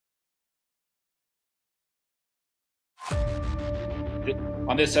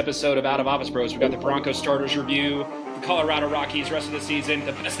On this episode of Out of Office Bros, we got the Broncos starters review, the Colorado Rockies rest of the season,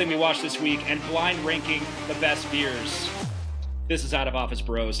 the best thing we watched this week, and blind ranking the best beers. This is Out of Office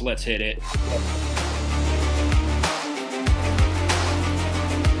Bros. Let's hit it.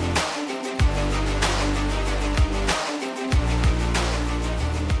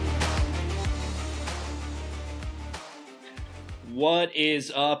 What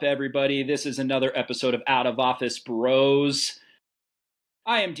is up, everybody? This is another episode of Out of Office Bros.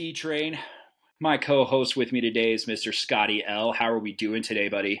 I am D-Train. My co-host with me today is Mr. Scotty L. How are we doing today,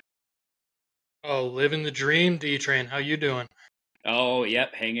 buddy? Oh, living the dream, D-Train. How you doing? Oh,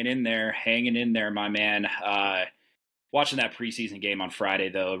 yep, hanging in there, my man. Watching that preseason game on Friday,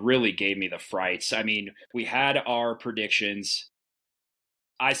 though, really gave me the frights. I mean, we had our predictions.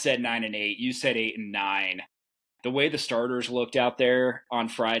 I said 9-8. You said 8-9. The way the starters looked out there on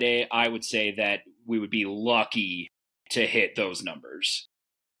Friday, I would say that we would be lucky to hit those numbers.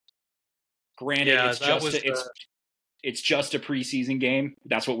 Granted, Yeah, it's just a preseason game.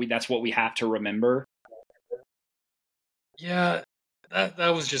 That's what we have to remember. Yeah, that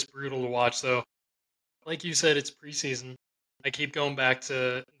was just brutal to watch, though. Like you said, it's preseason. I keep going back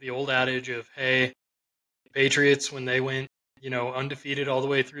to the old adage of, hey, Patriots, when they went, undefeated all the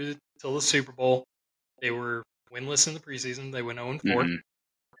way through till the Super Bowl, they were winless in the preseason. They went 0-4. Mm-hmm.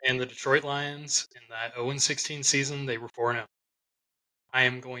 And the Detroit Lions, in that 0-16 season, they were 4-0. I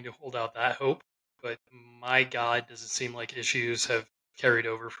am going to hold out that hope, but my God, does it seem like issues have carried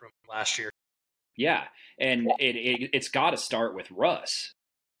over from last year. Yeah, and it's got to start with Russ.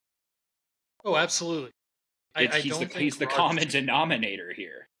 Oh, absolutely. He's the common denominator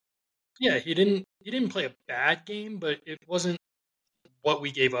here. Yeah, he didn't play a bad game, but it wasn't what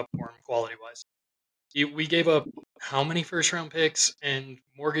we gave up for him quality-wise. We gave up how many first-round picks and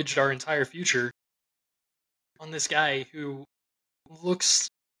mortgaged our entire future on this guy who looks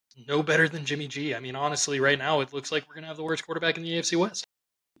no better than Jimmy G. I mean, honestly, right now, it looks like we're going to have the worst quarterback in the AFC West.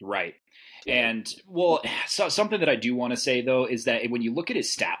 Right. And, well, so something that I do want to say, though, is that when you look at his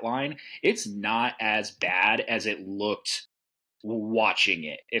stat line, it's not as bad as it looked watching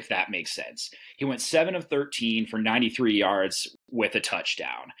it, if that makes sense. He went 7 of 13 for 93 yards with a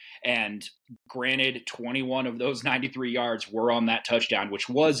touchdown. And granted, 21 of those 93 yards were on that touchdown, which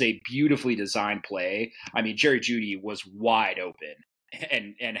was a beautifully designed play. I mean, Jerry Jeudy was wide open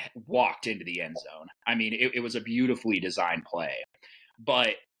and walked into the end zone. I mean, it was a beautifully designed play.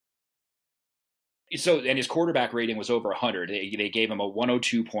 But and his quarterback rating was over 100. They gave him a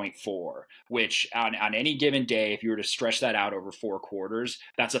 102.4, which on any given day, if you were to stretch that out over 4 quarters,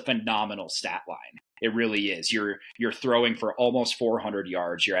 that's a phenomenal stat line. It really is. You're throwing for almost 400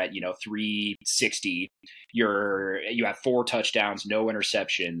 yards. You're at 360. You have 4 touchdowns, no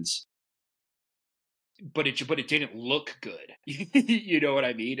interceptions. But it didn't look good. You know what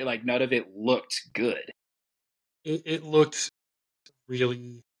I mean? Like, none of it looked good. It looked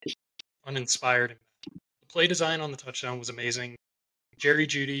really uninspired. The play design on the touchdown was amazing. Jerry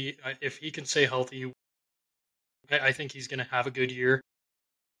Jeudy, if he can stay healthy, I think he's going to have a good year.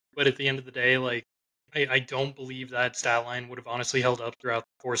 But at the end of the day, like, I don't believe that stat line would have honestly held up throughout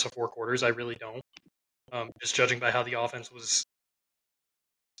the course of 4 quarters. I really don't. Just judging by how the offense was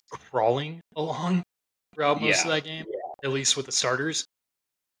crawling along throughout most of that game, at least with the starters.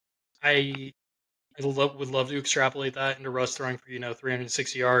 I would love to extrapolate that into Russ throwing for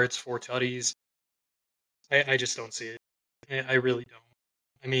 360 yards, 4 tutties. I just don't see it. I really don't.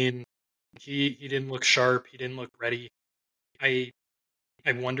 I mean, he didn't look sharp. He didn't look ready. I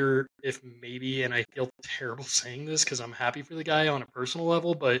wonder if maybe, and I feel terrible saying this because I'm happy for the guy on a personal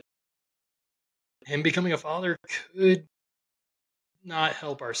level, but him becoming a father could not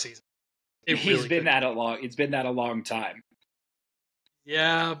help our season. It's been that a long time.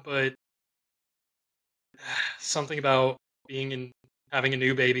 Yeah, but something about having a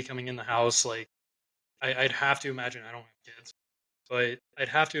new baby coming in the house, like, I'd have to imagine, I don't have kids, but I'd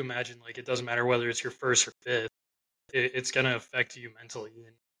have to imagine, like, it doesn't matter whether it's your first or fifth, it's going to affect you mentally.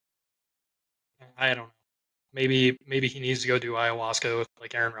 And I don't know. Maybe he needs to go do ayahuasca with,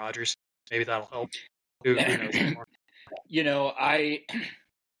 like, Aaron Rodgers. Maybe that'll help. Who knows anymore?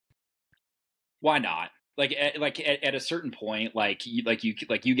 Why not? Like at a certain point, like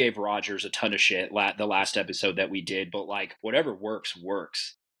you gave Rodgers a ton of shit the last episode that we did, but like whatever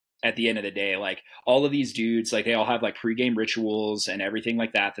works. At the end of the day, like all of these dudes, like they all have like pregame rituals and everything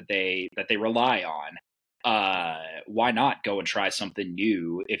like that they rely on. Why not go and try something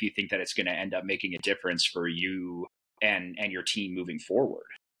new if you think that it's going to end up making a difference for you and your team moving forward?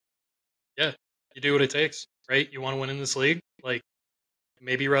 Yeah, you do what it takes, right? You want to win in this league, like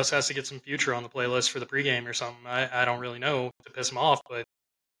maybe Russ has to get some Future on the playlist for the pregame or something. I don't really know to piss him off, but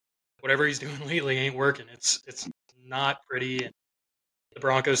whatever he's doing lately ain't working. It's not pretty, and the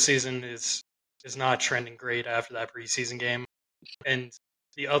Broncos season is not trending great after that preseason game. And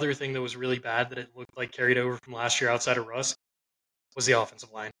the other thing that was really bad that it looked like carried over from last year outside of Russ was the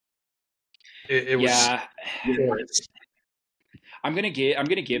offensive line. It was. I'm gonna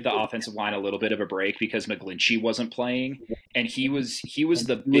give the offensive line a little bit of a break because McGlinchey wasn't playing, and he was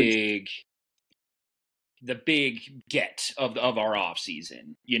the big get of our off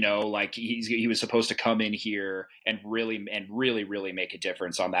season. Like he was supposed to come in here and really make a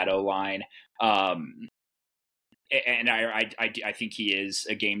difference on that O line. And I think he is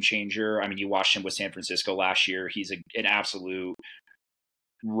a game changer. I mean, you watched him with San Francisco last year. He's an absolute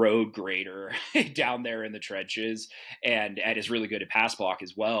road grader down there in the trenches, and is really good at pass block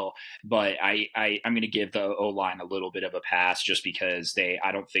as well. But I'm going to give the O-line a little bit of a pass just because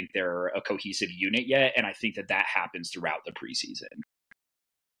I don't think they're a cohesive unit yet, and I think that happens throughout the preseason.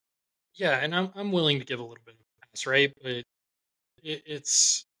 Yeah, and I'm willing to give a little bit of a pass, right? But it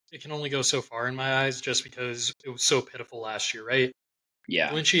can only go so far in my eyes just because it was so pitiful last year, right? Yeah.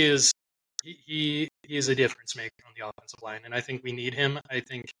 Lynchy is he is a difference maker on the offensive line, and I think we need him. I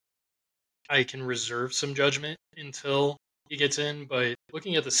think I can reserve some judgment until he gets in, but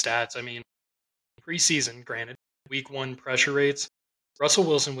looking at the stats, I mean, preseason, granted, week 1 pressure rates, Russell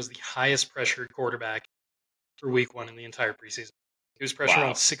Wilson was the highest pressured quarterback for week 1 in the entire preseason. He was pressured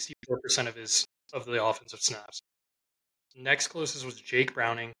on 64% of the offensive snaps. Next closest was Jake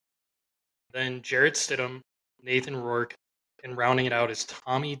Browning, then Jarrett Stidham, Nathan Rourke, and rounding it out is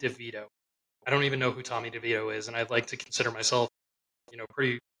Tommy DeVito. I don't even know who Tommy DeVito is, and I'd like to consider myself,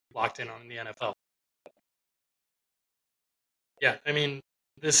 pretty locked in on the NFL. Yeah, I mean,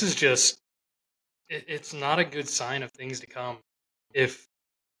 this is just, it's not a good sign of things to come. If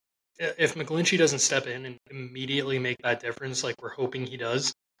McGlinchey doesn't step in and immediately make that difference like we're hoping he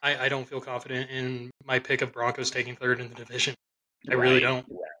does, I don't feel confident in my pick of Broncos taking third in the division. I really don't.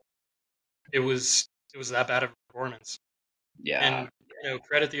 It was that bad of a performance. Yeah. And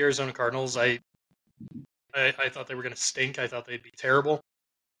credit the Arizona Cardinals. I thought they were going to stink. I thought they'd be terrible.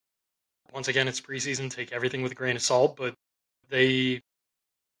 Once again, it's preseason. Take everything with a grain of salt, but they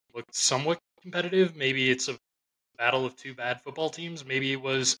looked somewhat competitive. Maybe it's a battle of two bad football teams. Maybe it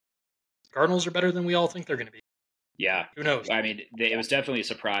was Cardinals are better than we all think they're going to be. Yeah, who knows? I mean, it was definitely a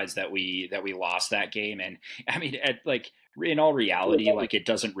surprise that we lost that game, and I mean, in all reality, it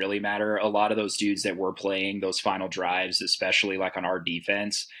doesn't really matter. A lot of those dudes that were playing those final drives, especially on our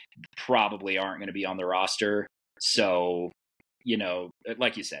defense, probably aren't going to be on the roster. So,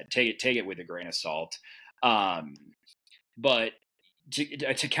 like you said, take it with a grain of salt. But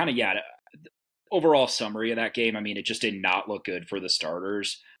to kind of overall summary of that game, I mean, it just did not look good for the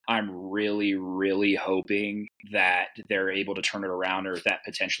starters. I'm really, really hoping that they're able to turn it around, or that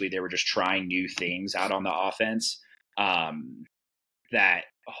potentially they were just trying new things out on the offense. That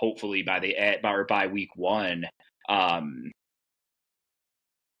hopefully by week 1, and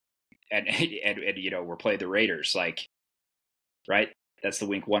we're playing the Raiders, right? That's the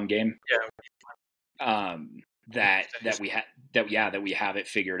week 1 game. Yeah. That we have it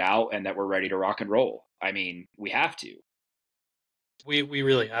figured out and that we're ready to rock and roll. I mean, we have to. We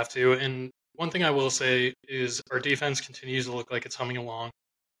really have to. And one thing I will say is our defense continues to look like it's humming along.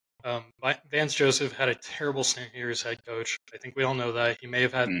 Vance Joseph had a terrible stint here as head coach. I think we all know that. He may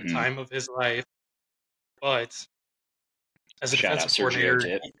have had the time of his life, but as a defensive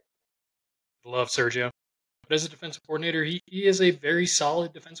coordinator, love Sergio. But as a defensive coordinator, he is a very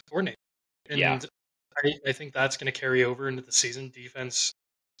solid defensive coordinator. And I think that's going to carry over into the season. Defense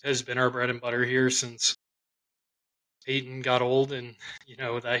has been our bread and butter here since Peyton got old, and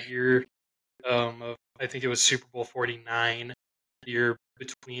that year of, I think it was Super Bowl 49, the year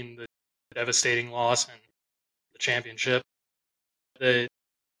between the devastating loss and the championship, that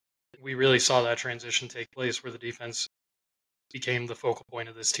we really saw that transition take place where the defense became the focal point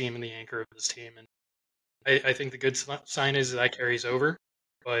of this team and the anchor of this team. And I think the good sign is that carries over,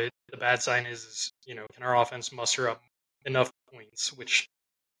 but the bad sign is can our offense muster up enough points, which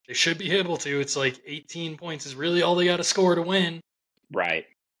they should be able to. It's 18 points is really all they got to score to win. Right.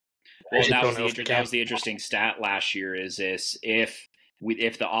 Well, that was the interesting stat last year. Is this if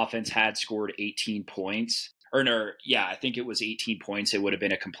the offense had scored 18 points, I think it was 18 points, it would have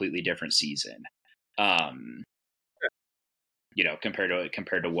been a completely different season.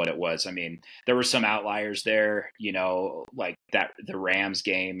 Compared to what it was. I mean, there were some outliers there. Like that the Rams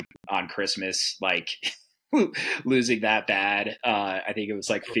game on Christmas, losing that bad. I think it was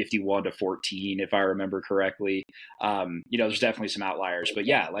like 51-14, if I remember correctly. There's definitely some outliers, but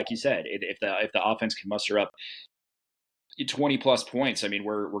yeah, like you said, if the offense can muster up 20 plus points, I mean,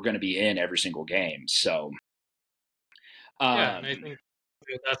 we're going to be in every single game. So, yeah, and I think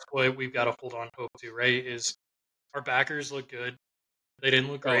that's what we've got to hold on hope to, right? Is our backers look good. They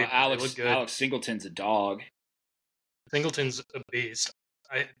didn't look great, but they look good. Alex Singleton's a dog. Singleton's a beast.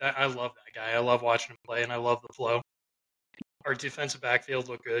 I love that guy. I love watching him play, and I love the flow. Our defensive backfield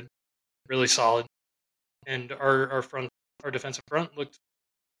looked good, really solid, and our defensive front looked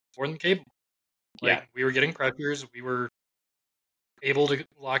more than capable. Like we were getting pressures, we were able to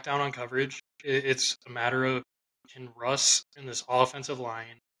lock down on coverage. It's a matter of, can Russ and this offensive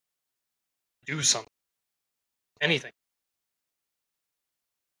line do something, anything?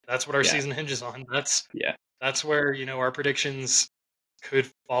 That's what our season hinges on. That's where, our predictions could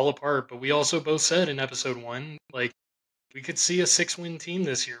fall apart. But we also both said in episode 1, like, we could see a 6-win team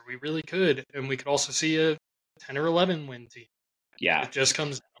this year. We really could. And we could also see a 10 or 11 win team. Yeah. It just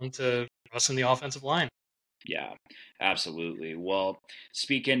comes down to us and the offensive line. Yeah, absolutely. Well,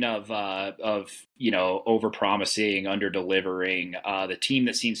 speaking of over-promising, under-delivering, the team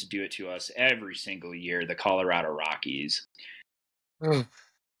that seems to do it to us every single year, the Colorado Rockies.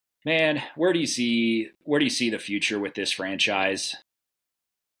 Man, where do you see the future with this franchise?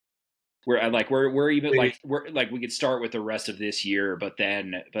 We could start with the rest of this year, but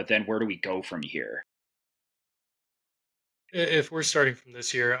then where do we go from here? If we're starting from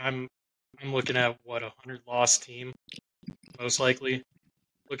this year, I'm looking at a 100-loss team, most likely.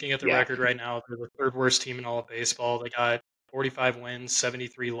 Looking at the record right now, they're the third worst team in all of baseball. They got 45 wins,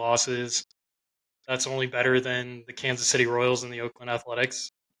 73 losses. That's only better than the Kansas City Royals and the Oakland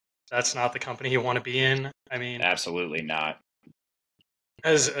Athletics. That's not the company you want to be in. I mean, absolutely not.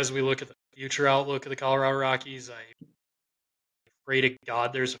 As we look at the future outlook of the Colorado Rockies, I pray to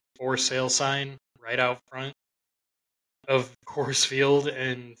God there's a for sale sign right out front of Coors Field,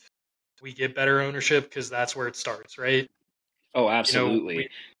 and we get better ownership, because that's where it starts, right? Oh, absolutely.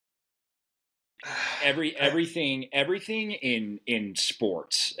 Everything in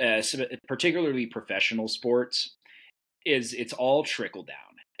sports, particularly professional sports, it's all trickle down.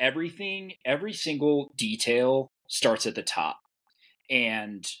 Every single detail starts at the top.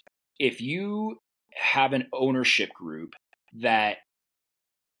 And if you have an ownership group that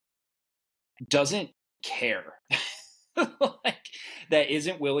doesn't care, that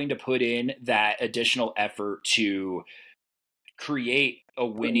isn't willing to put in that additional effort to create a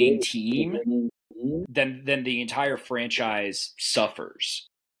winning team, then the entire franchise suffers.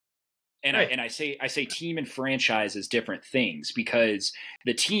 And right. I say team and franchise as different things, because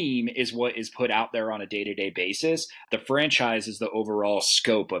the team is what is put out there on a day-to-day basis. The franchise is the overall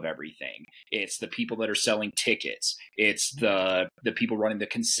scope of everything. It's the people that are selling tickets. It's the people running the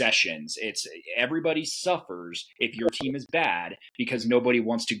concessions. It's everybody suffers if your team is bad, because nobody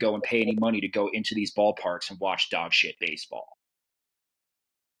wants to go and pay any money to go into these ballparks and watch dog shit baseball.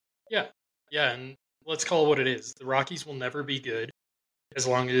 Yeah, and let's call it what it is. The Rockies will never be good as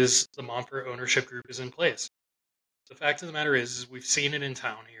long as the Monfort ownership group is in place. The fact of the matter is we've seen it in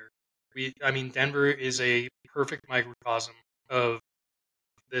town here. Denver is a perfect microcosm of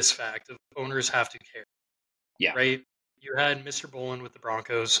this fact of owners have to care. Yeah. Right? You had Mr. Bolin with the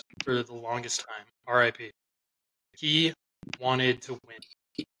Broncos for the longest time. R.I.P. He wanted to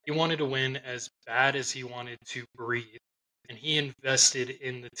win. He wanted to win as bad as he wanted to breathe. And he invested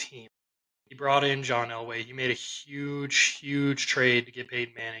in the team. He brought in John Elway. He made a huge, huge trade to get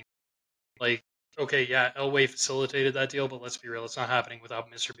Peyton Manning. Like, okay, yeah, Elway facilitated that deal, but let's be real, it's not happening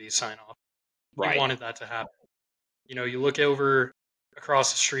without Mr. B's sign-off. He wanted that to happen. You look over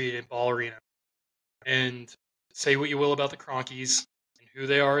across the street at Ball Arena, and say what you will about the Cronkies and who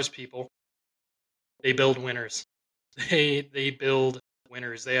they are as people, they build winners. They build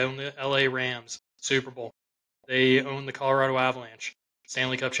winners. They own the LA Rams, Super Bowl. They own the Colorado Avalanche,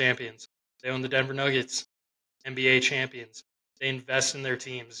 Stanley Cup champions. They own the Denver Nuggets, NBA champions. They invest in their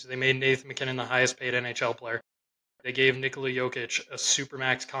teams. They made Nathan McKinnon the highest paid NHL player. They gave Nikola Jokic a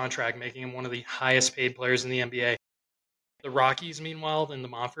supermax contract, making him one of the highest paid players in the NBA. The Rockies, meanwhile, and the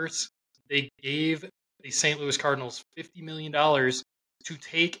Monforts, they gave the St. Louis Cardinals $50 million to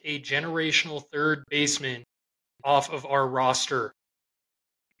take a generational third baseman off of our roster.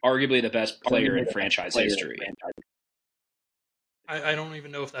 Arguably the best player in franchise history. I don't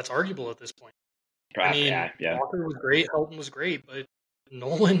even know if that's arguable at this point. Yeah. Walker was great, Helton was great, but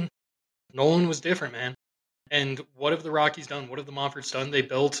Nolan was different, man. And what have the Rockies done? What have the Monforts done? They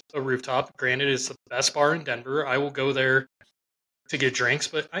built a rooftop. Granted, it's the best bar in Denver. I will go there to get drinks,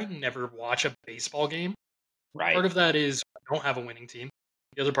 but I never watch a baseball game. Right. Part of that is we don't have a winning team.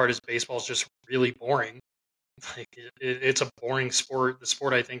 The other part is baseball is just really boring. Like it's a boring sport. The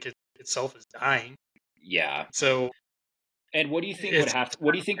sport, I think, itself is dying. Yeah. So And what do you think it's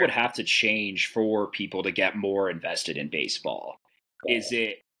would have to change for people to get more invested in baseball? Is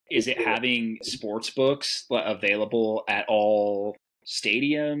it having sports books available at all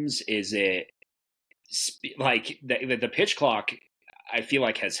stadiums? Is it like the pitch clock? I feel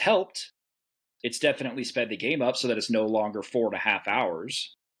like has helped. It's definitely sped the game up so that it's no longer 4.5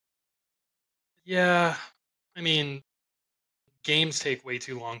 hours. yeah. I mean, games take way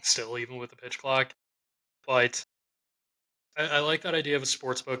too long still, even with the pitch clock. But I like that idea of a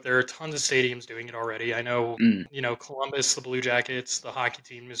sports book. There are tons of stadiums doing it already. I know, Mm, Columbus, the Blue Jackets, the hockey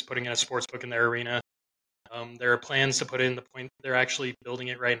team is putting in a sports book in their arena. There are plans to put in the point. They're actually building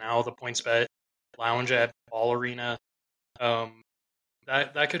it right now. The PointsBet lounge at Ball Arena. Um,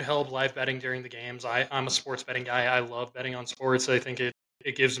 that could help live betting during the games. I'm a sports betting guy. I love betting on sports. I think it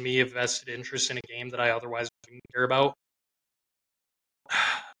gives me a vested interest in a game that I otherwise wouldn't care about.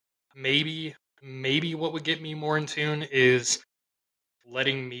 Maybe what would get me more in tune is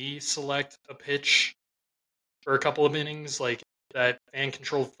letting me select a pitch for a couple of innings, like that fan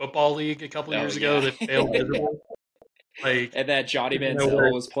controlled football league a couple oh years ago yeah. that failed miserably. Like, And that Johnny where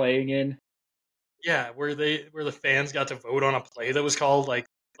Manziel was playing in. yeah, where the fans got to vote on a play that was called. Like,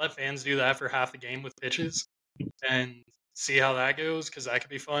 let fans do that for half the game with pitches and see how that goes, because that could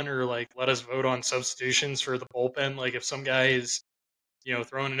be fun. Or like, let us vote on substitutions for the bullpen. Like, if some guy is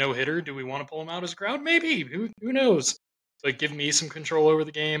throwing a no hitter, do we want to pull him out as a crowd? Maybe. Who knows? But give me some control over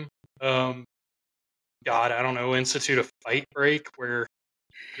the game. Um, God, I don't know. Institute a fight break where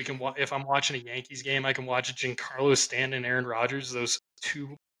we can. If I'm watching a Yankees game, I can watch Giancarlo Stanton and Aaron Rodgers. Those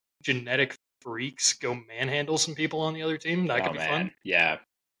two genetic freaks go manhandle some people on the other team. That could Oh be fun. man, yeah.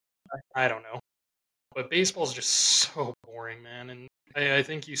 I don't know. But baseball's just so boring, man. And I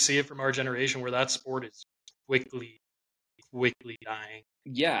think you see it from our generation where that sport is quickly, quickly dying.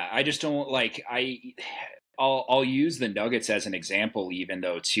 Yeah, I just don't like I'll use the Nuggets as an example even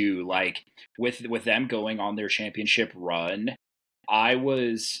though too like with them going on their championship run, I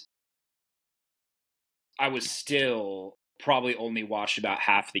was I was still probably only watched about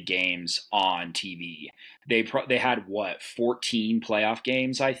half the games on TV. They had what 14 playoff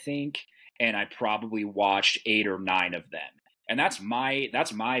games I think, and I probably watched 8 or 9 of them. And that's my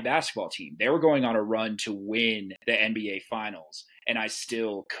basketball team. They were going on a run to win the NBA finals, and I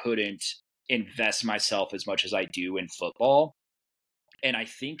still couldn't invest myself as much as I do in football. And I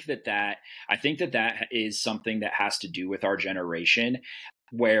think that is something that has to do with our generation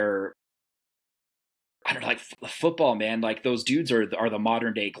where I don't know, like football, man. Like those dudes are the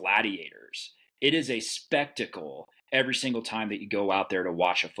modern day gladiators. It is a spectacle every single time that you go out there to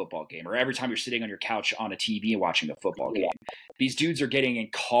watch a football game, or every time you're sitting on your couch on a TV and watching a football game. These dudes are getting in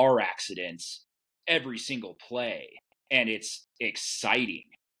car accidents every single play, and it's exciting.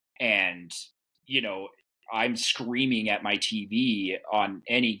 And you know, I'm screaming at my TV on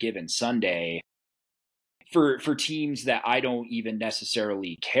any given Sunday for teams that I don't even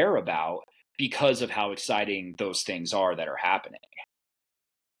necessarily care about because of how exciting those things are that are happening.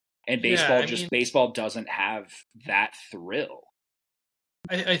 And Yeah, I mean, baseball doesn't have that thrill.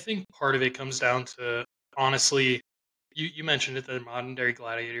 I think part of it comes down to, honestly, you mentioned it, the modern day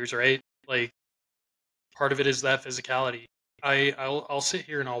gladiators, right? Like, part of it is that physicality. I'll sit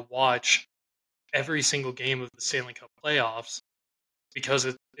here and I'll watch every single game of the Stanley Cup playoffs because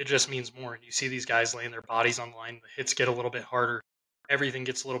it just means more. And you see these guys laying their bodies on the line. The hits get a little bit harder. Everything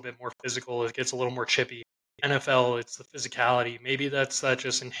gets a little bit more physical. It gets a little more chippy. NFL, it's the physicality. Maybe that's that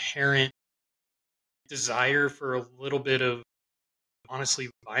just inherent desire for a little bit of, honestly,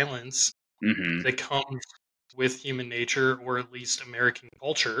 violence Mm-hmm. that comes with human nature, or at least American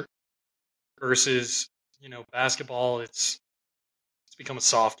culture, versus basketball. It's become a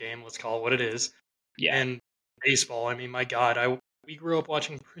soft game. Let's call it what it is. Yeah. And baseball, I mean, my God, we grew up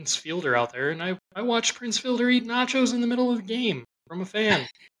watching Prince Fielder out there, and I watched Prince Fielder eat nachos in the middle of the game from a fan.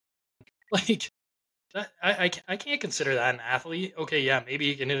 Like that, I can't consider that an athlete. Okay, yeah, maybe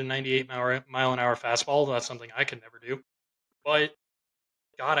he can hit a 98 mile an hour fastball. That's something I could never do. But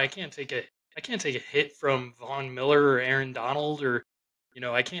God, I can't take a hit from Von Miller or Aaron Donald, or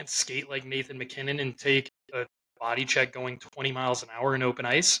I can't skate like Nathan McKinnon and take a body check going 20 miles an hour in open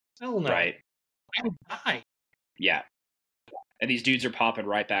ice. Hell no, Right. I would die. Yeah. And these dudes are popping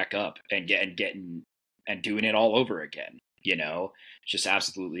right back up and getting and doing it all over again. It's just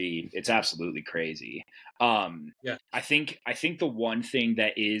it's absolutely crazy. Yeah, I think the one thing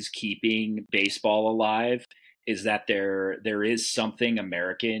that is keeping baseball alive is that there is something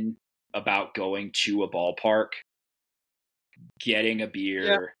American about going to a ballpark, getting a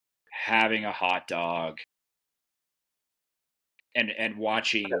beer, having a hot dog, and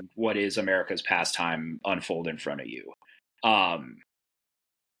watching what is America's pastime unfold in front of you.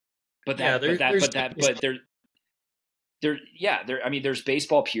 There's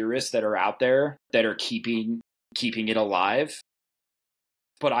baseball purists that are out there that are keeping it alive.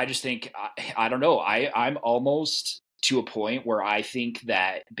 But I just think, I don't know, I'm almost to a point where I think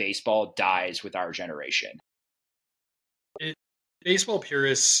that baseball dies with our generation. Baseball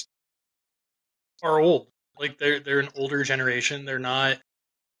purists are old. Like they're an older generation. They're not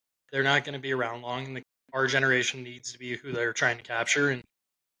going to be around long. And our generation needs to be who they're trying to capture. And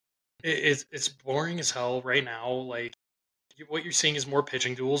it's boring as hell right now. Like what you're seeing is more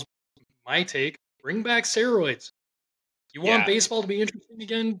pitching duels. My take: bring back steroids. You want baseball to be interesting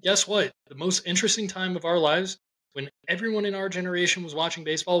again? Guess what? The most interesting time of our lives, when everyone in our generation was watching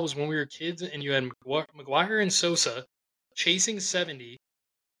baseball, was when we were kids, and you had McGuire and Sosa chasing 70,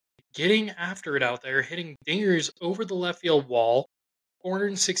 getting after it out there, hitting dingers over the left field wall,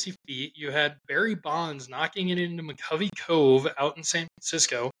 460 feet. You had Barry Bonds knocking it into McCovey Cove out in San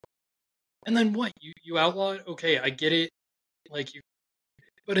Francisco. And then what? You outlawed? Okay, I get it. Like you,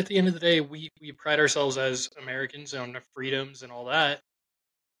 but at the end of the day, we pride ourselves as Americans on freedoms and all that.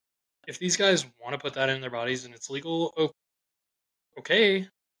 If these guys want to put that in their bodies and it's legal, okay,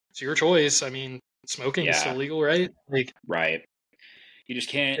 it's your choice. I mean, smoking is still legal, right? Like, right. You just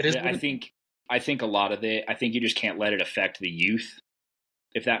can't. I think a lot of it. I think you just can't let it affect the youth,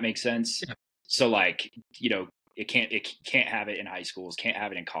 if that makes sense. Yeah. So, like, it can't have it in high schools, can't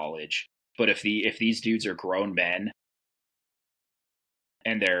have it in college. But if these dudes are grown men,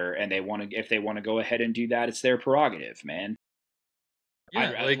 and if they want to go ahead and do that, it's their prerogative, man.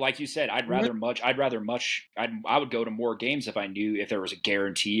 Yeah, like you said, I would go to more games if I knew if there was a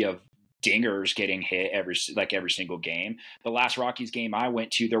guarantee of dingers getting hit every single game. The last Rockies game I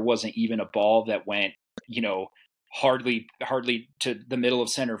went to, there wasn't even a ball that went, hardly to the middle of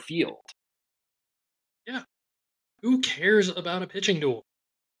center field. Yeah. Who cares about a pitching duel?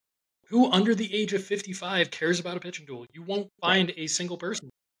 Who under the age of 55 cares about a pitching duel? You won't find a single person.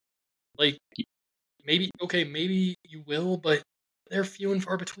 Like, maybe you will, but they're few and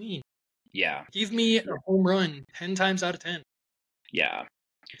far between. Yeah. Give me a home run 10 times out of 10. Yeah.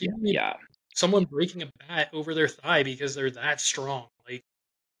 Give me someone breaking a bat over their thigh because they're that strong. Like,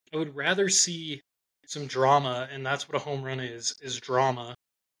 I would rather see some drama, and that's what a home run is drama,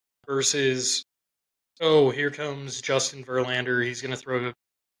 versus, here comes Justin Verlander. He's going to throw a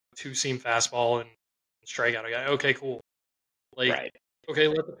two-seam fastball and strike out a guy. Okay, cool. Like, okay,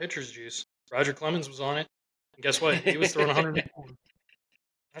 let the pitchers juice. Roger Clemens was on it. And guess what? He was throwing 104.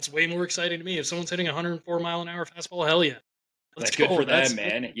 That's way more exciting to me. If someone's hitting 104 mile an hour fastball, hell yeah. That's good for them,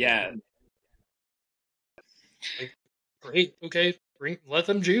 man. Yeah. Like, great. Okay. Let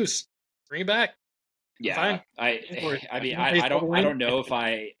them juice. Bring it back. Yeah. I don't know if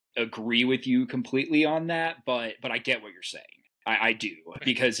I agree with you completely on that, but I get what you're saying. I do,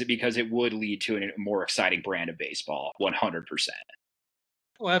 because it would lead to a more exciting brand of baseball, 100%.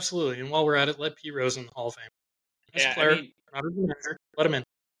 Oh, absolutely. And while we're at it, let Pete Rose in the Hall of Fame. As a player, not as a manager, let him in.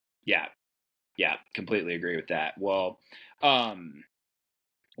 Yeah, completely agree with that. Well,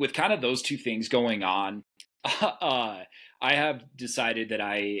 with kind of those two things going on, I have decided that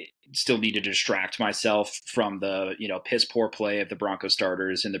I still need to distract myself from the, piss poor play of the Broncos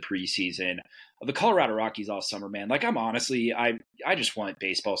starters in the preseason of the Colorado Rockies all summer, man. Like, I just want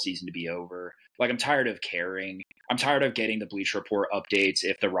baseball season to be over. Like, I'm tired of caring. I'm tired of getting the Bleacher Report updates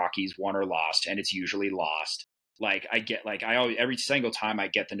if the Rockies won or lost, and it's usually lost. Like, every single time I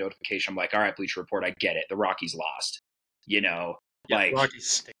get the notification, I'm like, all right, Bleacher Report, I get it. The Rockies lost. Rockies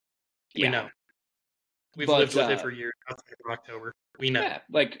stink. We know. We've lived with it for years. For October. We know. Yeah,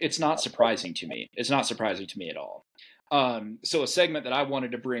 like, it's not surprising to me. It's not surprising to me at all. So a segment that I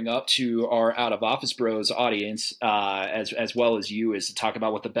wanted to bring up to our Out of Office Bros audience, as well as you, is to talk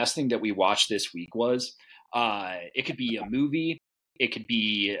about what the best thing that we watched this week was. It could be a movie. It could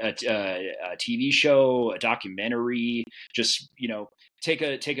be a TV show, a documentary. Just,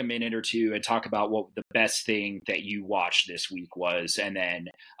 take a minute or two and talk about what the best thing that you watched this week was. And then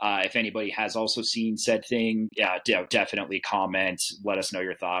if anybody has also seen said thing, definitely comment. Let us know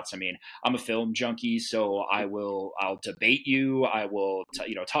your thoughts. I mean, I'm a film junkie, so I'll debate you. I will,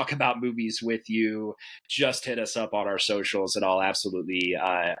 talk about movies with you. Just hit us up on our socials, and I'll absolutely,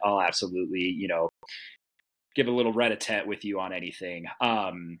 give a little rat-a-tat with you on anything.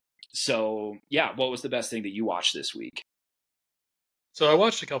 So yeah, what was the best thing that you watched this week? So I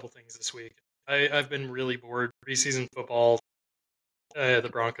watched a couple things this week. I've been really bored. Preseason football The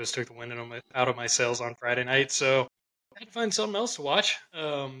Broncos took the wind out of my sails on Friday night, so I had to find something else to watch.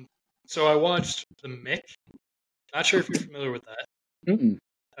 So I watched The Mick. Not sure if you're familiar with that.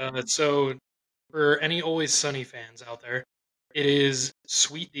 Mm-mm. So for any Always Sunny fans out there, it is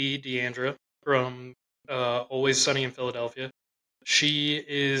Sweet Dee Deandra from Always Sunny in Philadelphia. She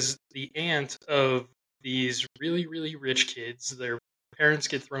is the aunt of these really, really rich kids. Their parents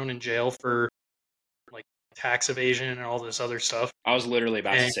get thrown in jail for like tax evasion and all this other stuff. I was literally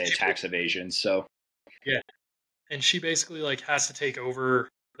about to And say tax evasion. So yeah, and she basically like has to take over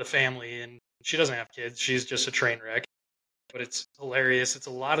the family, and she doesn't have kids. She's just a train wreck. But it's hilarious. It's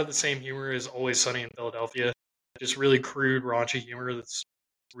a lot of the same humor as Always Sunny in Philadelphia. Just really crude, raunchy humor that's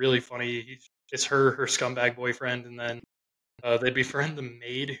really funny. It's her scumbag boyfriend, and then they befriend the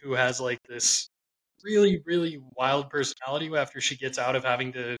maid who has like this really, really wild personality after she gets out of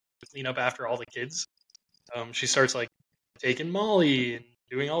having to clean up after all the kids. She starts like taking Molly and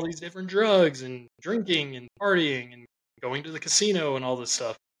doing all these different drugs and drinking and partying and going to the casino and all this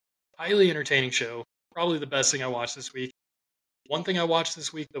stuff. Highly entertaining show. Probably the best thing I watched this week. One thing I watched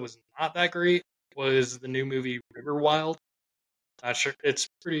this week that was not that great was the new movie River Wild. Not sure. It's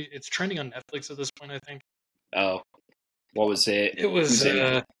trending on Netflix at this point, I think. oh, what was it? It was Who's in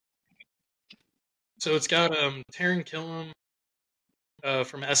it? so it's got Taron Killam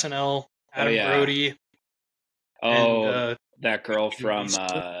from SNL, Oh Adam yeah. Brody, and Oh, that girl from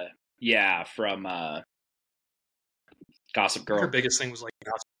Lisa. from Gossip Her Girl. biggest thing was like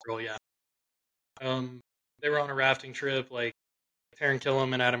Gossip Girl, yeah. They were on a rafting trip. Like Taron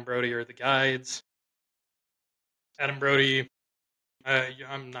Killam and Adam Brody are the guides. Adam Brody,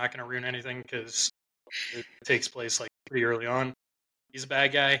 I'm not going to ruin anything because it takes place like pretty early on. He's a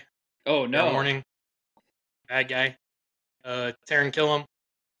bad guy. Oh Fair no. warning, bad guy. Taron Killam,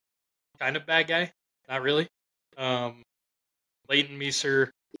 kind of bad guy, not really. Um, Leighton Meester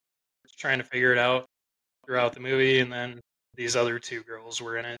is trying to figure it out throughout the movie, and then these other two girls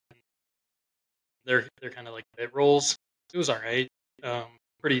were in it. They're kind of like bit roles. It was all right. Um,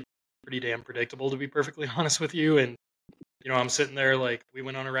 pretty damn predictable to be perfectly honest with you. And I'm sitting there like we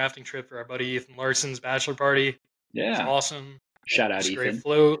went on a rafting trip for our buddy Ethan Larson's bachelor party. It was Yeah. awesome. Shout It out was a great Ethan.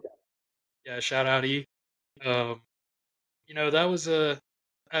 float. Yeah, shout out E. Um, that was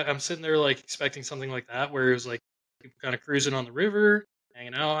I'm sitting there like expecting something like that where it was like people kind of cruising on the river,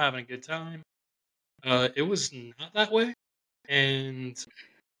 hanging out, having a good time. It was not that way, and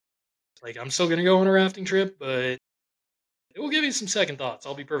like I'm still gonna go on a rafting trip, but it will give you some second thoughts.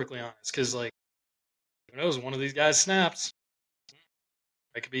 I'll be perfectly honest, because like who knows, one of these guys snaps.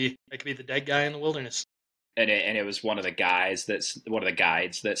 I could be the dead guy in the wilderness. And it was one of the guys that's one of the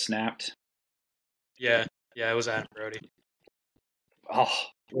guides that snapped. Yeah, it was Adam Brody. Oh,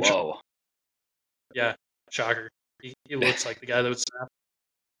 whoa. Yeah, shocker. He looks like the guy that would snap.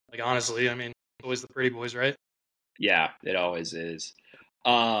 Like honestly, I mean, always the pretty boys, right? Yeah, it always is.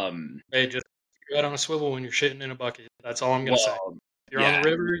 Hey, just keep your head on a swivel when you're shitting in a bucket. That's all I'm gonna say. Well, If you're on the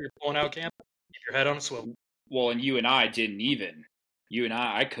yeah. river, you're pulling out camp. Keep your head on a swivel. Well, and you and I didn't even. You and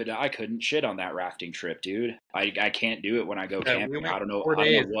I couldn't shit on that rafting trip, dude. I can't do it when I go Yeah, camping. we went I don't know. 4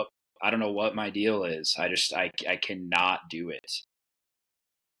 days. I don't know what my deal is. I cannot do it.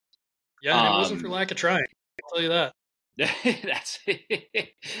 Yeah, and it wasn't for lack of trying. I'll tell you that. That's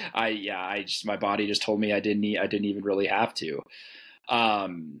my body just told me I didn't even really have to.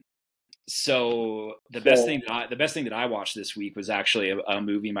 So the best thing that I watched this week was actually a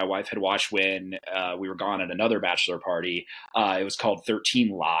movie my wife had watched when we were gone at another bachelor party. It was called 13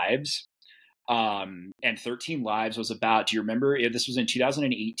 Lives. And 13 Lives was about, do you remember, this was in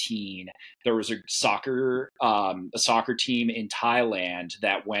 2018, there was a soccer team in Thailand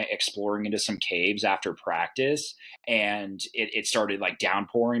that went exploring into some caves after practice, and it started like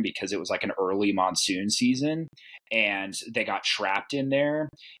downpouring because it was like an early monsoon season, and they got trapped in there.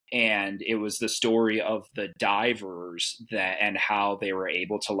 And it was the story of the divers and how they were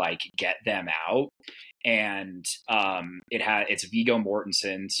able to like get them out. And it's Viggo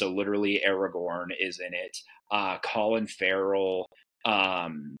Mortensen, so literally Aragorn is in it. Colin Farrell,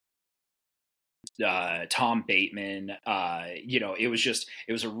 Tom Bateman. It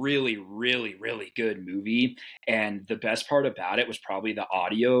was a really, really, really good movie. And the best part about it was probably the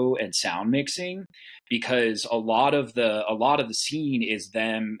audio and sound mixing, because a lot of the scene is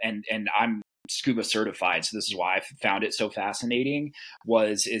them, and I'm scuba certified, so this is why I found it so fascinating,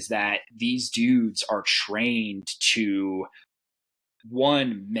 is that these dudes are trained to,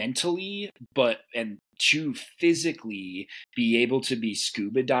 one, mentally, and two, physically be able to be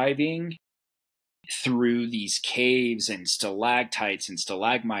scuba diving through these caves and stalactites and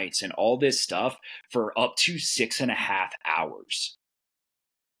stalagmites and all this stuff for up to 6.5 hours.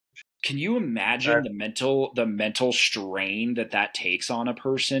 Can you imagine the mental strain that takes on a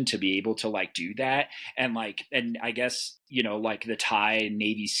person to be able to like do that? And I guess, like the Thai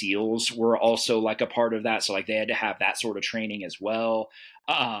Navy SEALs were also like a part of that. So like they had to have that sort of training as well.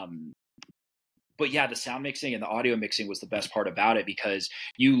 But yeah, the sound mixing and the audio mixing was the best part about it, because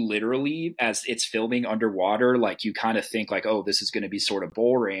you literally, as it's filming underwater, like you kind of think like, oh, this is going to be sort of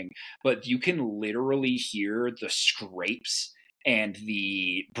boring, but you can literally hear the scrapes and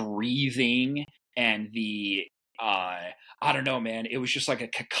the breathing and the I don't know, man. It was just like a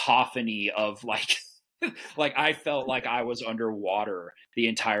cacophony of like like I felt like I was underwater the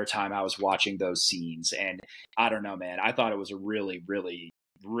entire time I was watching those scenes. And I don't know, man. I thought it was a really, really,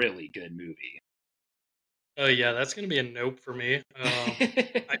 really good movie. Oh yeah, that's gonna be a nope for me.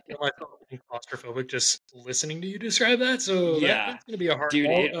 I feel myself being claustrophobic just listening to you describe that, so Yeah, that's gonna be a hard dude,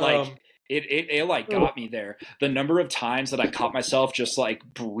 no. it like got me there. The number of times that I caught myself just like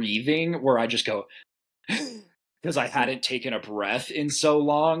breathing, where I just go because I hadn't taken a breath in so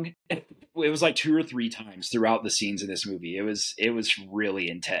long. It was like 2 or 3 times throughout the scenes in this movie. It was really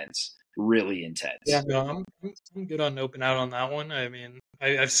intense, really Yeah, intense. no, I'm good on noping out on that one. I mean,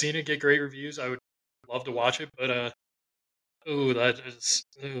 I've seen it get great reviews. I would love to watch it, but ooh, that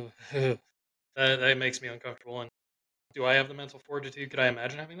makes me uncomfortable. And do I have the mental fortitude? Could I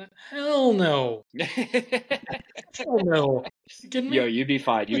imagine having that? Hell no. Hell no. You kidding Yo, me? you'd be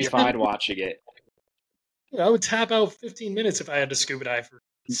fine. You'd be fine watching it. I would tap out 15 minutes if I had to scuba dive for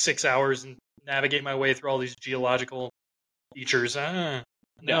 6 hours and navigate my way through all these geological features. No,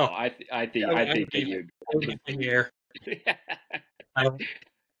 No. I think that you. I would be in the air.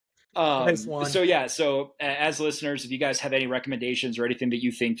 Nice one. So yeah, so as listeners, if you guys have any recommendations or anything that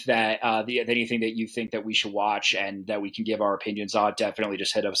you think that anything that you think that we should watch and that we can give our opinions on, definitely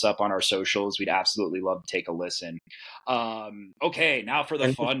just hit us up on our socials. We'd absolutely love to take a listen. Okay, now for the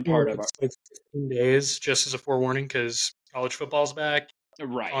And fun part of our. it's like 15 days, just as a forewarning, because college football's back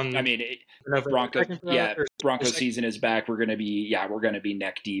Right. I on mean, November 2nd for that, or Bronco second. season is back. We're gonna be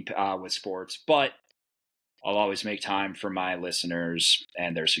neck deep with sports, but I'll always make time for my listeners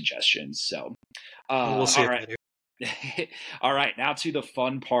and their suggestions. So, We'll see all if right. they do. All right, now to the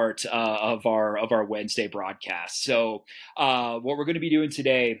fun part of our Wednesday broadcast. So, what we're going to be doing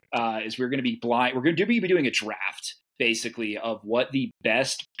today is we're going to be doing a draft, basically, of what the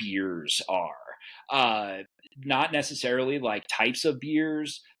best beers are. Not necessarily like types of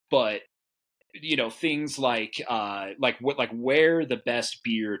beers, but things like where the best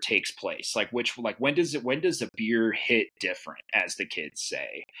beer takes place, like when does the beer hit different, as the kids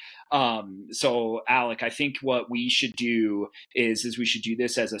say. So Alec, I think what we should do is we should do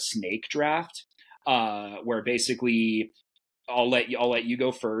this as a snake draft, where basically I'll let you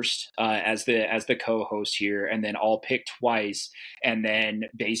go first, as the co-host here, and then I'll pick twice, and then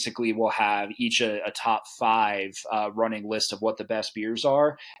basically we'll have each a top 5 running list of what the best beers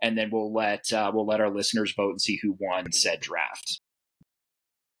are, and then we'll let our listeners vote and see who won said draft.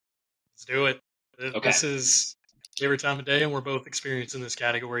 Let's do it. Okay. This is favorite time of day, and we're both experienced in this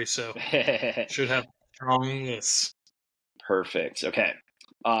category, so should have strong lists. Perfect. Okay.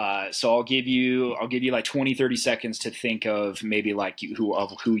 So I'll give you like 20, 30 seconds to think of maybe like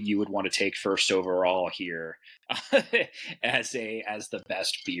who you would want to take first overall here as the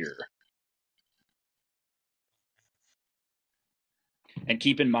best beer. And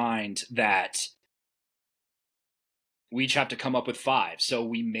keep in mind that we each have to come up with 5, so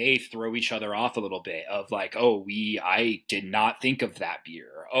we may throw each other off a little bit of like, oh, I did not think of that beer.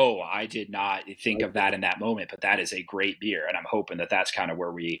 Oh, I did not think of that in that moment, but that is a great beer, and I'm hoping that that's kind of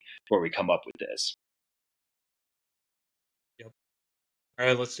where we come up with this. Yep. All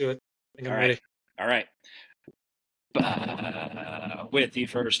right, let's do it. I think I'm ready. All right. With the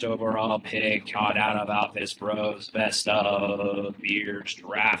first overall pick on Out of Office Bros Best of Beers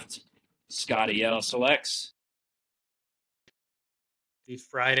draft, Scotty L selects The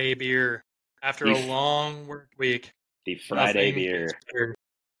Friday beer after a long work week. The Friday Nothing beer is better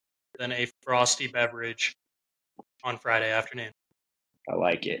than a frosty beverage on Friday afternoon. I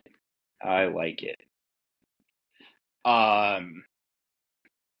like it.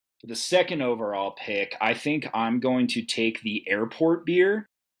 The second overall pick, I think I'm going to take the airport beer.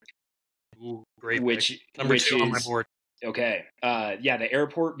 Ooh, great which pick. Number 2 on my board. Okay. Yeah, the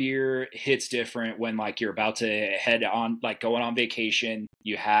airport beer hits different when like you're about to head on, like going on vacation.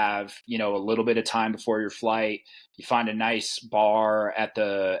 You have, a little bit of time before your flight. You find a nice bar at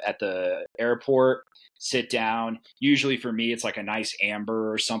the airport, sit down. Usually for me, it's like a nice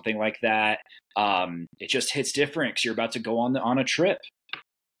amber or something like that. It just hits different because you're about to go on a trip.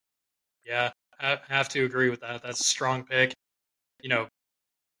 Yeah, I have to agree with that. That's a strong pick.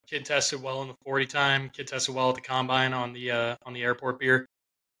 Kid tested well in the 40 time. Kid tested well at the combine on the airport beer.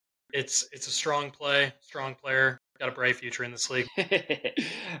 It's a strong strong player. Got a bright future in this league.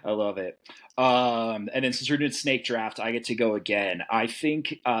 I love it. And then since we're doing snake draft, I get to go again. I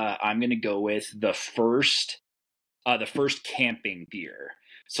think I'm going to go with the first camping beer.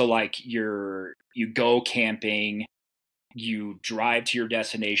 So like you go camping, you drive to your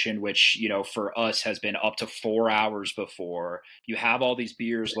destination, which, for us has been up to 4 hours before. You have all these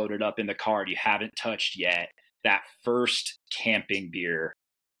beers loaded up in the cart you haven't touched yet. That first camping beer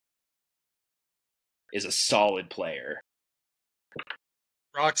is a solid player.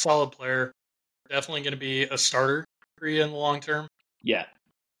 Rock solid player. Definitely going to be a starter for you in the long term. Yeah.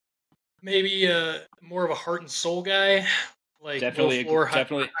 Maybe more of a heart and soul guy. Like definitely a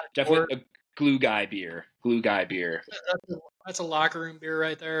glue guy beer. That's a locker room beer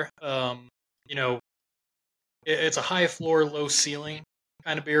right there. It's a high floor, low ceiling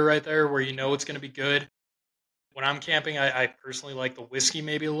kind of beer right there where it's going to be good. When I'm camping, I personally like the whiskey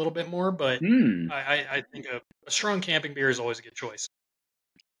maybe a little bit more, but I think a strong camping beer is always a good choice.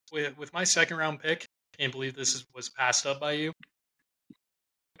 With my second round pick, can't believe this was passed up by you.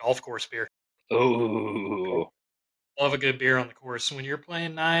 Golf course beer. Oh, love a good beer on the course. When you're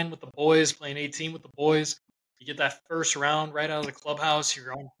playing 9 with the boys, playing 18 with the boys, you get that first round right out of the clubhouse.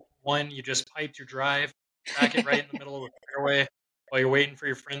 You're on 1, you just piped your drive, back it right in the middle of the fairway while you're waiting for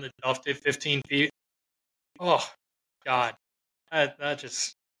your friend that duffed it 15 feet. Oh, God. That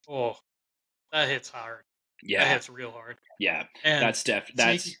hits hard. Yeah. That hits real hard. Yeah. And that's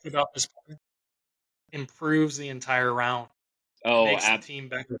about this point improves the entire round. Makes the team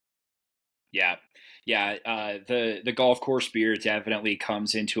better. Yeah. Yeah. The golf course beer definitely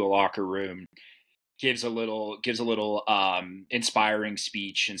comes into a locker room, gives a little inspiring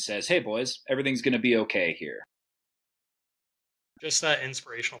speech and says, "Hey boys, everything's going to be okay here." Just that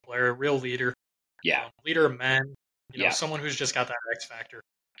inspirational player, real leader. Yeah. Leader of men. Someone who's just got that X factor.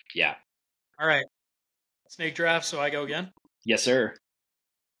 Yeah. All right. Snake draft, so I go again? Yes, sir.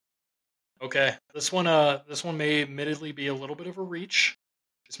 Okay. This one may admittedly be a little bit of a reach.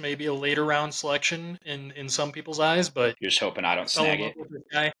 This may be a later round selection in some people's eyes, but you're just hoping I don't snag it.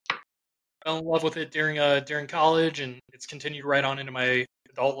 Fell in love with it during college, and it's continued right on into my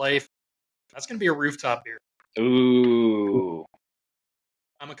adult life. That's going to be a rooftop beer. Ooh.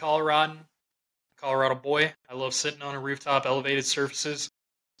 I'm a Colorado boy. I love sitting on a rooftop, elevated surfaces,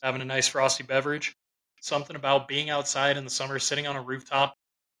 having a nice frosty beverage. Something about being outside in the summer, sitting on a rooftop.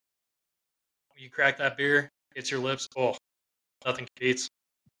 When you crack that beer, hits your lips. Oh, nothing competes.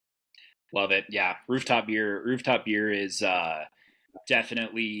 Love it. Yeah, rooftop beer is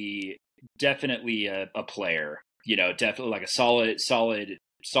definitely a player. Definitely like a solid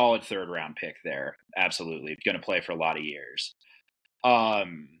third round pick there. Absolutely, going to play for a lot of years.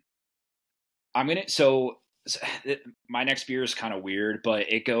 My next beer is kind of weird, but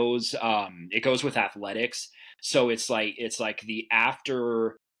it goes with athletics. So it's like the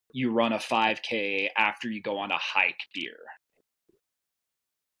after you run a 5K, after you go on a hike beer.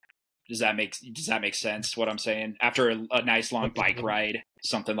 Does that make sense? What I'm saying? After a nice long bike ride,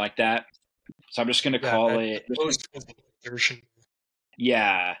 something like that. So I'm just going to call it.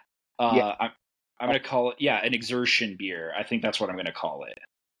 Yeah. I'm going to call it an exertion beer. I think that's what I'm going to call it.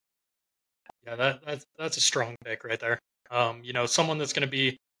 Yeah, that's a strong pick right there. Someone that's going to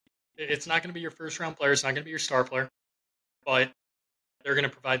be. It's not going to be your first round player. It's not going to be your star player, but they're going to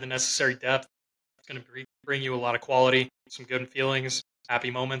provide the necessary depth. It's going to bring you a lot of quality, some good feelings,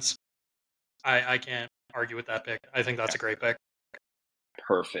 happy moments. I can't argue with that pick. I think that's a great pick.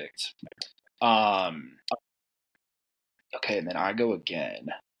 Perfect. Okay, and then I go again.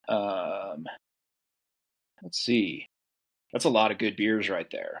 Let's see. That's a lot of good beers right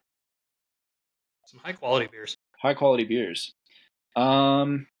there. Some high quality beers.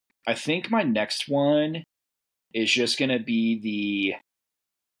 I think my next one is just going to be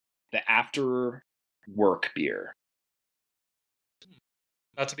the after work beer.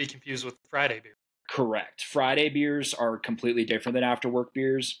 Not to be confused with Friday beer. Correct. Friday beers are completely different than after work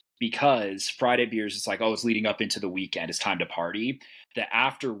beers because Friday beers, it's like, oh, it's leading up into the weekend. It's time to party. The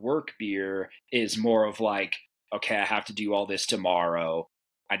after work beer is more of like, okay, I have to do all this tomorrow.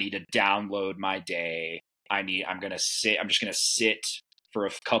 I need to download my day. I'm just going to sit for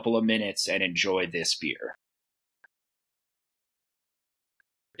a couple of minutes and enjoy this beer.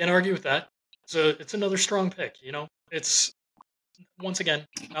 Can't argue with that. So it's another strong pick. It's once again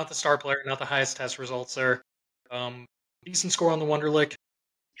not the star player, not the highest test results there. Decent score on the Wonderlic.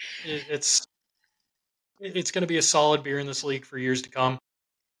 It's going to be a solid beer in this league for years to come.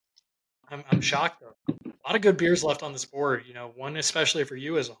 I'm shocked though. A lot of good beers left on this board. One especially for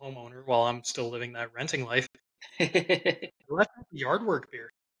you as a homeowner, while I'm still living that renting life. I left out the yard work beer.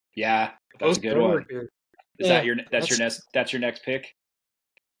 Yeah, The that's a post good yard one. work beer. Is Yeah, that's your next pick?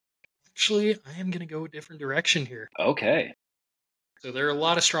 actually, I am gonna go a different direction here. Okay. So there are a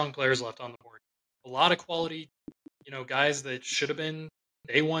lot of strong players left on the board. A lot of quality, guys that should have been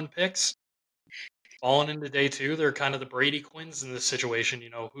day one picks. Falling into day two, they're kind of the Brady Quinns in this situation.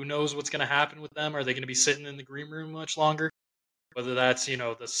 Who knows what's going to happen with them? Are they going to be sitting in the green room much longer? Whether that's,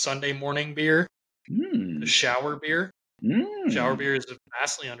 the Sunday morning beer, the shower beer. Shower beer is a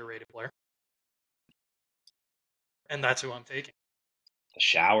vastly underrated player. And that's who I'm taking. The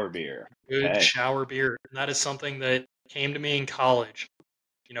shower beer. Good shower beer. And that is something that came to me in college.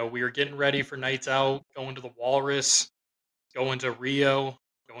 We were getting ready for nights out, going to the Walrus, going to Rio,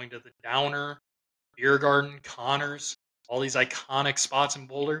 going to the Downer, Beer Garden, Connors, all these iconic spots in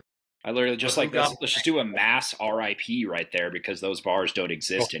Boulder. I literally just let's just do a mass RIP right there because those bars don't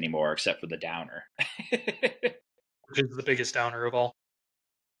exist anymore except for the Downer. Which is the biggest downer of all.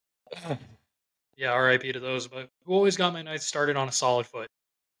 Yeah, RIP to those. But who always got my nights started on a solid foot?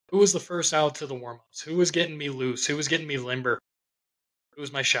 Who was the first out to the warm-ups? Who was getting me loose? Who was getting me limber? Who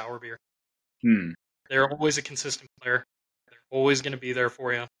was my shower beer? They're always a consistent player. They're always going to be there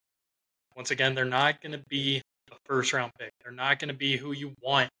for you. Once again, they're not going to be a first-round pick. They're not going to be who you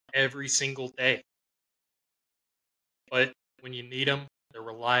want every single day. But when you need them, they're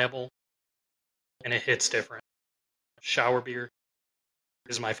reliable, and it hits different. Shower beer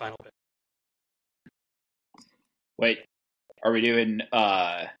is my final pick. Wait, are we doing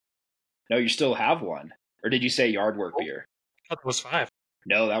no, you still have one. Or did you say yard work beer? I thought that was 5.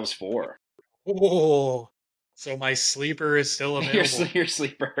 No, that was 4. Oh, so my sleeper is still available. Your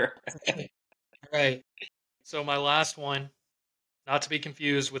sleeper. Right. So my last one, not to be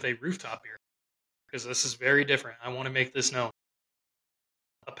confused with a rooftop beer, because this is very different. I want to make this known.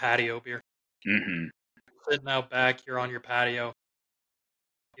 A patio beer. Mm-hmm. Sitting out back, you're on your patio.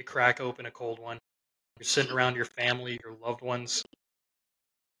 You crack open a cold one. You're sitting around your family, your loved ones.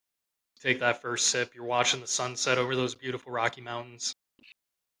 Take that first sip. You're watching the sunset over those beautiful Rocky Mountains.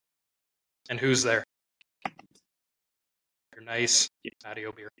 And who's there? Your nice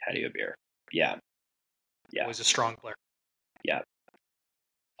patio beer. Patio beer. Yeah. Always a strong player. Yeah.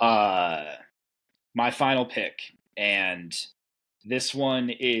 My final pick, and this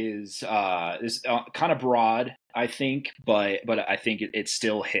one is kind of broad, I think, but I think it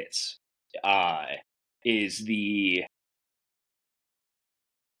still hits. It's the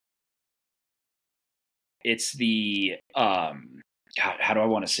God, how do I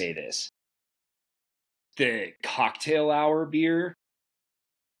want to say this? The cocktail hour beer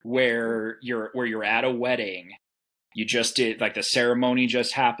where you're at a wedding. You just did, like, the ceremony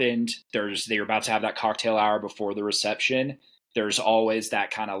just happened. They're about to have that cocktail hour before the reception. There's always that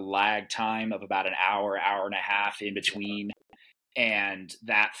kind of lag time of about an hour and a half in between. And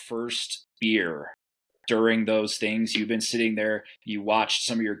that first beer during those things, you've been sitting there, you watched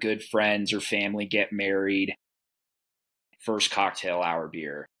some of your good friends or family get married. First cocktail hour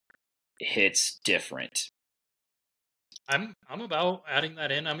beer hits different. I'm about adding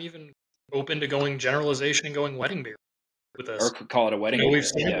that in. I'm even open to going generalization and going wedding beer with this. Or call it a wedding beer. We've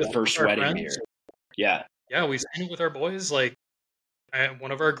seen it with first wedding friends. Beer. Yeah. Yeah, we've seen it with our boys. Like,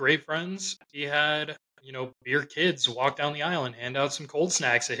 one of our great friends, he had, beer kids walk down the aisle and hand out some cold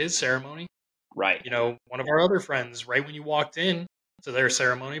snacks at his ceremony. Right. One of our other friends, right when you walked in to their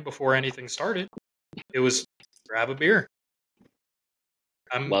ceremony before anything started, it was grab a beer.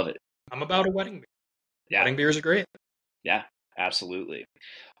 Love it. I'm about a wedding beer. Yeah. Wedding beers are great. Yeah, absolutely.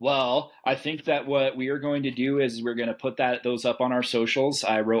 Well, I think that what we are going to do is we're going to put those up on our socials.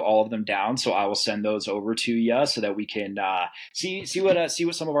 I wrote all of them down, so I will send those over to you so that we can see what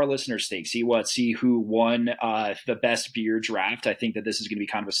some of our listeners think. See who won the best beer draft. I think that this is going to be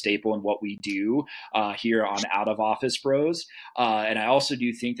kind of a staple in what we do here on Out of Office Bros. And I also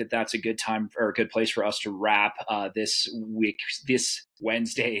do think that that's a good time or a good place for us to wrap this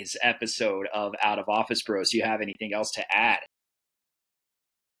Wednesday's episode of Out of Office Bros. Do you have anything else to add?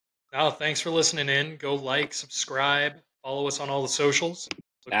 Oh, thanks for listening in. Go like, subscribe, follow us on all the socials.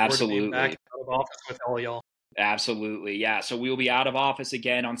 Look Absolutely. Forward to being back out of office with all y'all. Absolutely. Yeah. So we will be out of office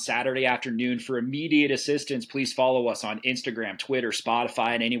again on Saturday afternoon. For immediate assistance, please follow us on Instagram, Twitter, Spotify,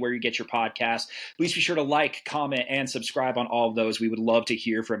 and anywhere you get your podcast. Please be sure to like, comment, and subscribe on all of those. We would love to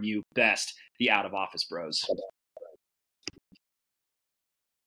hear from you. Best, the Out of Office Bros.